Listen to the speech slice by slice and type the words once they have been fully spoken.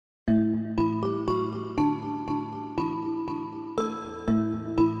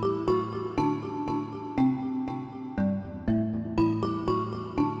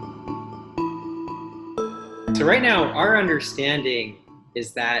So right now, our understanding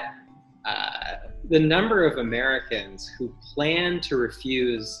is that the number of Americans who plan to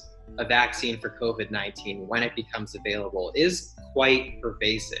refuse a vaccine for COVID-19 when it becomes available is quite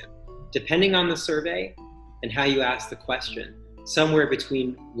pervasive. Depending on the survey and how you ask the question, somewhere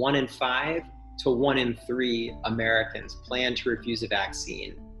between 1 in 5 to 1 in 3 Americans plan to refuse a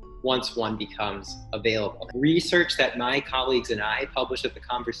vaccine once one becomes available. Research that my colleagues and I published at The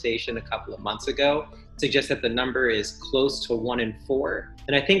Conversation a couple of months ago suggests that the number is close to 1 in 4,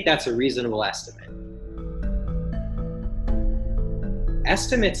 and I think that's a reasonable estimate.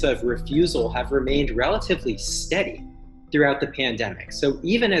 Estimates of refusal have remained relatively steady throughout the pandemic. So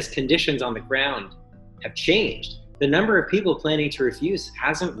even as conditions on the ground have changed, the number of people planning to refuse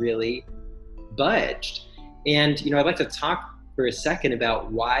hasn't really budged. And I'd like to talk for a second about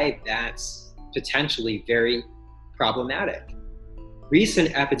why that's potentially very problematic. Recent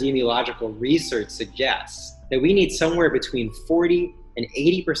epidemiological research suggests that we need somewhere between 40 and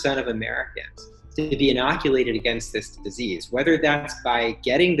 80% of Americans to be inoculated against this disease, whether that's by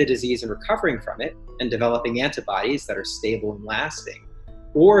getting the disease and recovering from it and developing antibodies that are stable and lasting,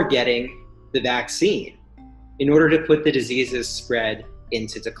 or getting the vaccine in order to put the disease's spread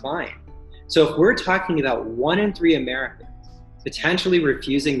into decline. So if we're talking about 1 in 3 Americans potentially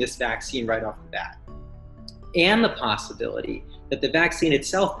refusing this vaccine right off the bat, and the possibility that the vaccine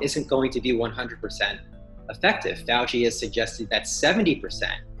itself isn't going to be 100% effective. Fauci has suggested that 70%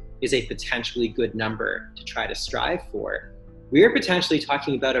 is a potentially good number to try to strive for. We are potentially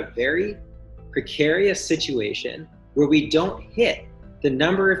talking about a very precarious situation where we don't hit the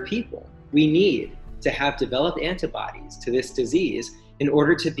number of people we need to have developed antibodies to this disease in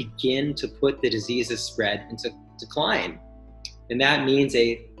order to begin to put the disease's spread into decline. And that means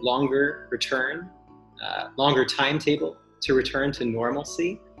a longer timetable to return to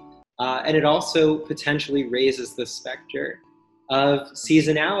normalcy. And it also potentially raises the specter of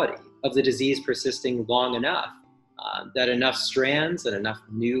seasonality of the disease persisting long enough that enough strands and enough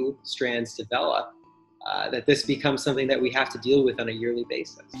new strands develop that this becomes something that we have to deal with on a yearly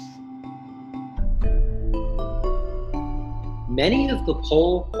basis. Many of the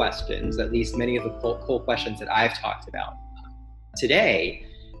poll questions, at least many of the poll questions that I've talked about today,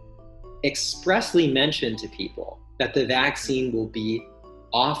 expressly mention to people that the vaccine will be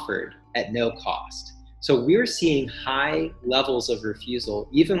offered at no cost. So we're seeing high levels of refusal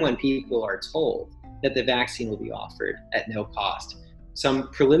even when people are told that the vaccine will be offered at no cost. Some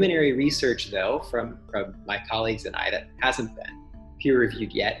preliminary research, though, from my colleagues and I that hasn't been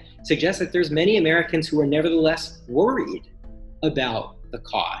peer-reviewed yet, suggests that there's many Americans who are nevertheless worried about the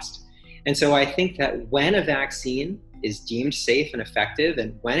cost. And so I think that when a vaccine is deemed safe and effective,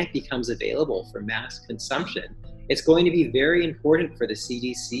 and when it becomes available for mass consumption, it's going to be very important for the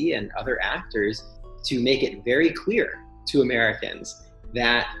CDC and other actors to make it very clear to Americans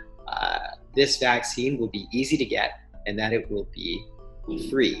that this vaccine will be easy to get and that it will be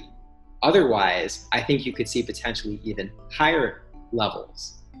free. Otherwise, I think you could see potentially even higher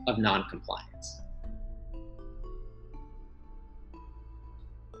levels of non-compliance.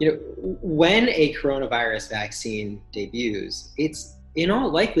 When a coronavirus vaccine debuts, it's in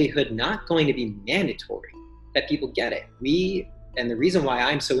all likelihood not going to be mandatory that people get it. And the reason why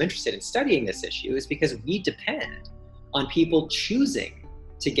I'm so interested in studying this issue is because we depend on people choosing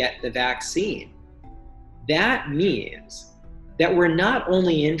to get the vaccine. That means that we're not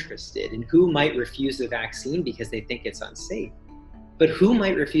only interested in who might refuse the vaccine because they think it's unsafe, but who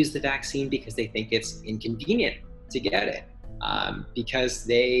might refuse the vaccine because they think it's inconvenient to get it. Because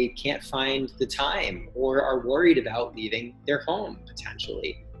they can't find the time or are worried about leaving their home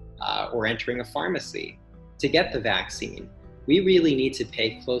potentially or entering a pharmacy to get the vaccine. We really need to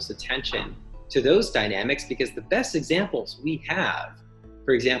pay close attention to those dynamics because the best examples we have,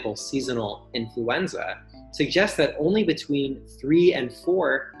 for example, seasonal influenza, suggest that only between 3 and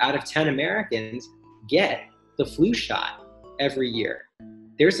 4 out of 10 Americans get the flu shot every year.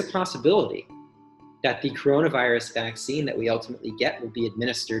 There's a possibility that the coronavirus vaccine that we ultimately get will be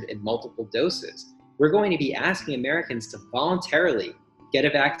administered in multiple doses. We're going to be asking Americans to voluntarily get a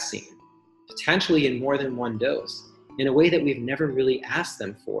vaccine, potentially in more than one dose, in a way that we've never really asked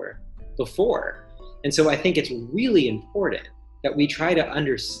them for before. And so I think it's really important that we try to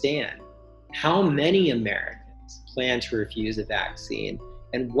understand how many Americans plan to refuse a vaccine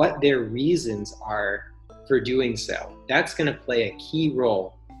and what their reasons are for doing so. That's going to play a key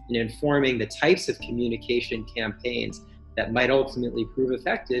role in informing the types of communication campaigns that might ultimately prove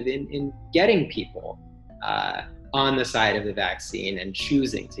effective in getting people on the side of the vaccine and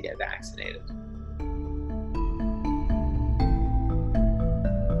choosing to get vaccinated.